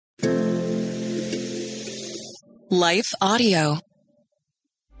Life Audio.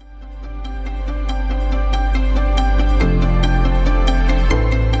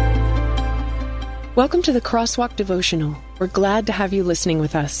 Welcome to the Crosswalk Devotional. We're glad to have you listening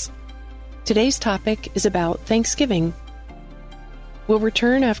with us. Today's topic is about Thanksgiving. We'll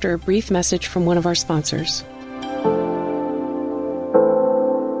return after a brief message from one of our sponsors.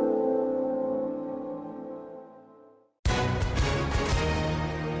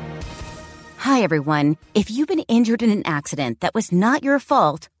 Hi, everyone. If you've been injured in an accident that was not your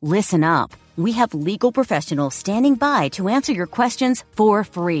fault, listen up. We have legal professionals standing by to answer your questions for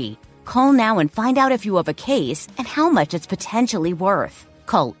free. Call now and find out if you have a case and how much it's potentially worth.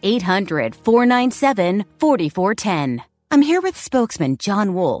 Call 800-497-4410. I'm here with spokesman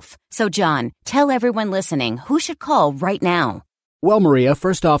John Wolf. So, John, tell everyone listening who should call right now. Well, Maria,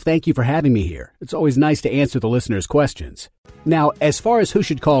 first off, thank you for having me here. It's always nice to answer the listeners' questions. Now, as far as who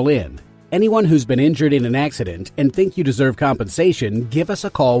should call in, anyone who's been injured in an accident and think you deserve compensation, give us a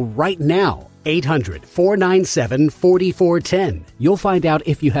call right now. 800-497-4410. You'll find out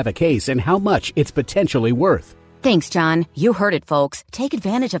if you have a case and how much it's potentially worth. Thanks, John. You heard it, folks. Take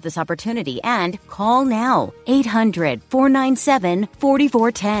advantage of this opportunity and call now.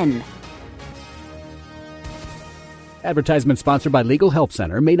 800-497-4410. Advertisement sponsored by Legal Help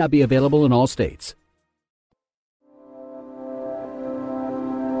Center. May not be available in all states.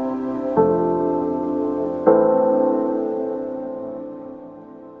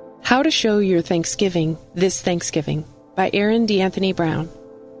 How to Show Your Thanksgiving This Thanksgiving by Aaron D'Anthony Brown.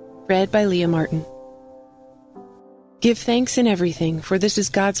 Read by Leah Martin. Give thanks in everything, for this is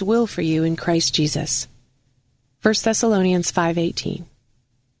God's will for you in Christ Jesus. 1 Thessalonians 5:18.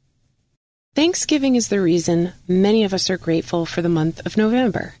 Thanksgiving is the reason many of us are grateful for the month of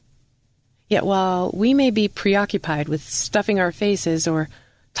November. Yet while we may be preoccupied with stuffing our faces or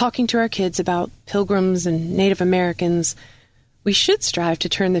talking to our kids about pilgrims and Native Americans, we should strive to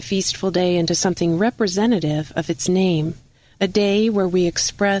turn the feastful day into something representative of its name, a day where we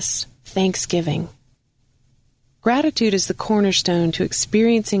express thanksgiving. Gratitude is the cornerstone to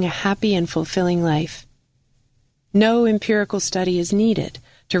experiencing a happy and fulfilling life. No empirical study is needed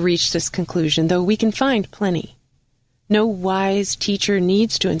to reach this conclusion, though we can find plenty. No wise teacher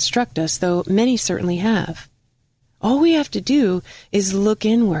needs to instruct us, though many certainly have. All we have to do is look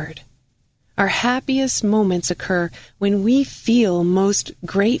inward. Our happiest moments occur when we feel most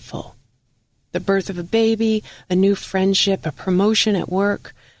grateful. The birth of a baby, a new friendship, a promotion at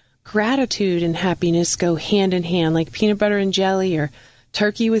work. Gratitude and happiness go hand in hand like peanut butter and jelly or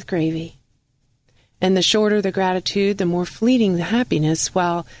turkey with gravy. And the shorter the gratitude, the more fleeting the happiness,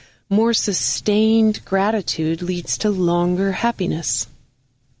 while more sustained gratitude leads to longer happiness.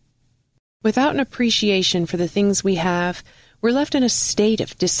 Without an appreciation for the things we have, we're left in a state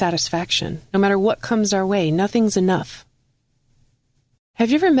of dissatisfaction. No matter what comes our way, nothing's enough. Have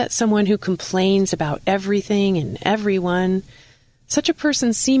you ever met someone who complains about everything and everyone? Such a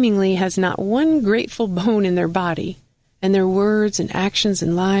person seemingly has not one grateful bone in their body, and their words and actions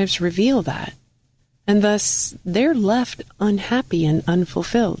and lives reveal that. And thus, they're left unhappy and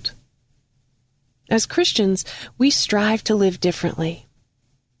unfulfilled. As Christians, we strive to live differently.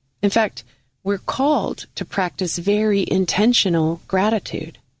 In fact, we're called to practice very intentional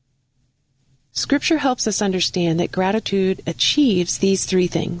gratitude. Scripture helps us understand that gratitude achieves these three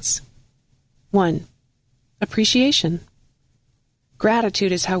things. 1. Appreciation.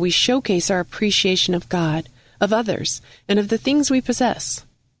 Gratitude is how we showcase our appreciation of God, of others, and of the things we possess.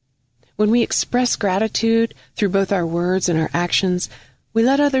 When we express gratitude through both our words and our actions, we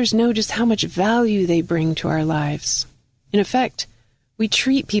let others know just how much value they bring to our lives. In effect, we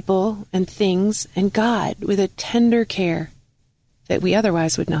treat people and things and God with a tender care that we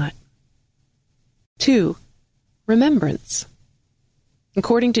otherwise would not. 2. Remembrance.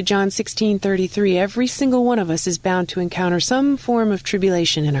 According to John 16:33, every single one of us is bound to encounter some form of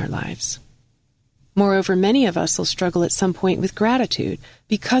tribulation in our lives. Moreover, many of us will struggle at some point with gratitude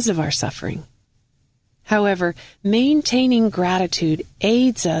because of our suffering. However, maintaining gratitude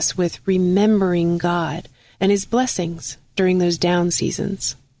aids us with remembering God and His blessings during those down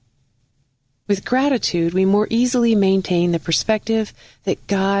seasons. With gratitude, we more easily maintain the perspective that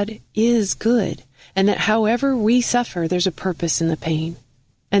God is good, and that however we suffer, there's a purpose in the pain,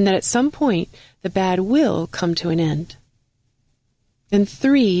 and that at some point, the bad will come to an end. And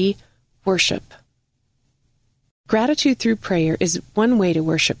 3, worship. Gratitude through prayer is one way to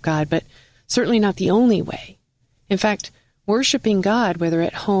worship God, but certainly not the only way. In fact, worshiping God, whether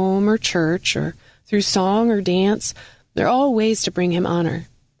at home or church or through song or dance, they're all ways to bring Him honor.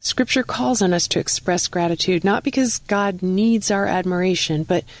 Scripture calls on us to express gratitude, not because God needs our admiration,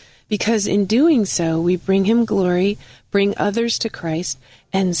 but because in doing so, we bring Him glory, bring others to Christ,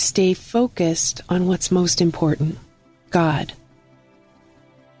 and stay focused on what's most important, God.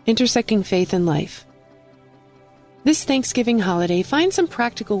 Intersecting faith and life. This Thanksgiving holiday, find some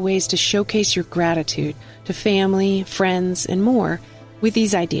practical ways to showcase your gratitude to family, friends, and more with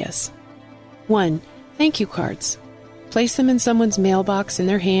these ideas. 1. Thank you cards. Place them in someone's mailbox in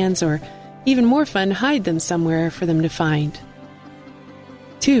their hands, or even more fun, hide them somewhere for them to find.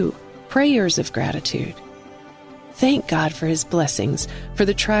 2. Prayers of gratitude. Thank God for His blessings, for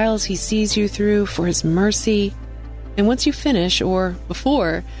the trials He sees you through, for His mercy. And once you finish, or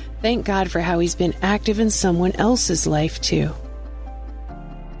before, thank God for how He's been active in someone else's life too.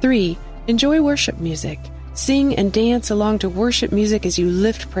 3. Enjoy worship music. Sing and dance along to worship music as you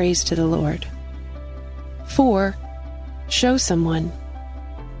lift praise to the Lord. 4. Show someone.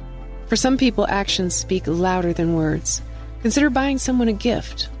 For some people, actions speak louder than words. Consider buying someone a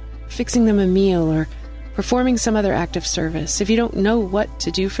gift, fixing them a meal, or performing some other act of service. If you don't know what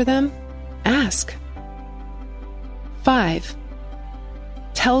to do for them, ask. 5.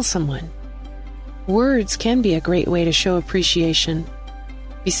 Tell someone. Words can be a great way to show appreciation.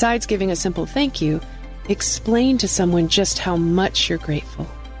 Besides giving a simple thank you, explain to someone just how much you're grateful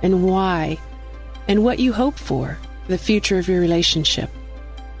and why, and what you hope for the future of your relationship.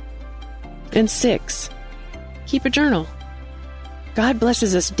 And 6, keep a journal. God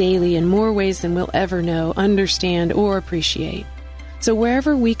blesses us daily in more ways than we'll ever know, understand, or appreciate. So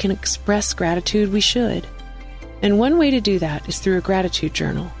wherever we can express gratitude, we should. And one way to do that is through a gratitude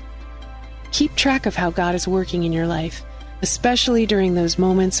journal. Keep track of how God is working in your life, especially during those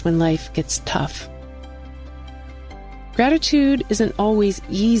moments when life gets tough. Gratitude isn't always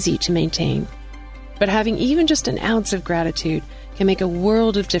easy to maintain, but having even just an ounce of gratitude can make a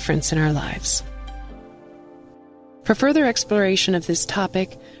world of difference in our lives. For further exploration of this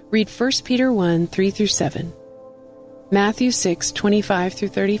topic, read 1 Peter 1, 3-7, Matthew 6,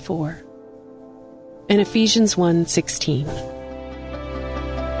 25-34, and Ephesians 1, 16.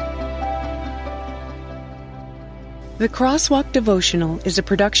 The Crosswalk Devotional is a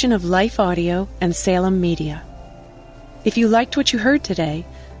production of Life Audio and Salem Media. If you liked what you heard today,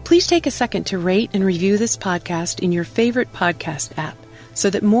 please take a second to rate and review this podcast in your favorite podcast app so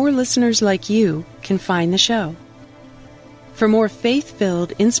that more listeners like you can find the show. For more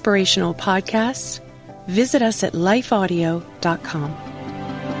faith-filled, inspirational podcasts, visit us at lifeaudio.com.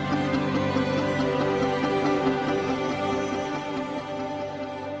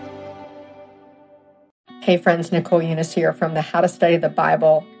 Hey friends, Nicole Eunice here from the How to Study the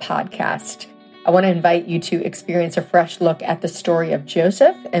Bible podcast. I want to invite you to experience a fresh look at the story of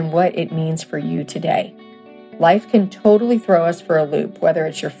Joseph and what it means for you today. Life can totally throw us for a loop, whether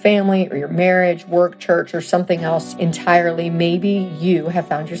it's your family or your marriage, work, church, or something else entirely. Maybe you have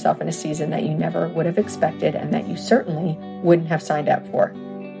found yourself in a season that you never would have expected and that you certainly wouldn't have signed up for.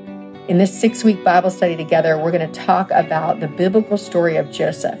 In this 6-week Bible study together, we're going to talk about the biblical story of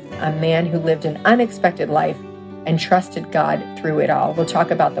Joseph, a man who lived an unexpected life and trusted God through it all. We'll talk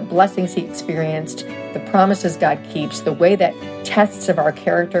about the blessings he experienced, the promises God keeps, the way that tests of our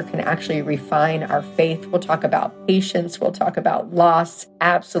character can actually refine our faith. We'll talk about patience. We'll talk about loss,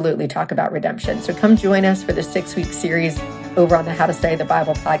 absolutely talk about redemption. So come join us for the 6-week series over on the How to Study the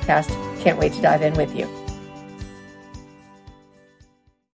Bible podcast. Can't wait to dive in with you.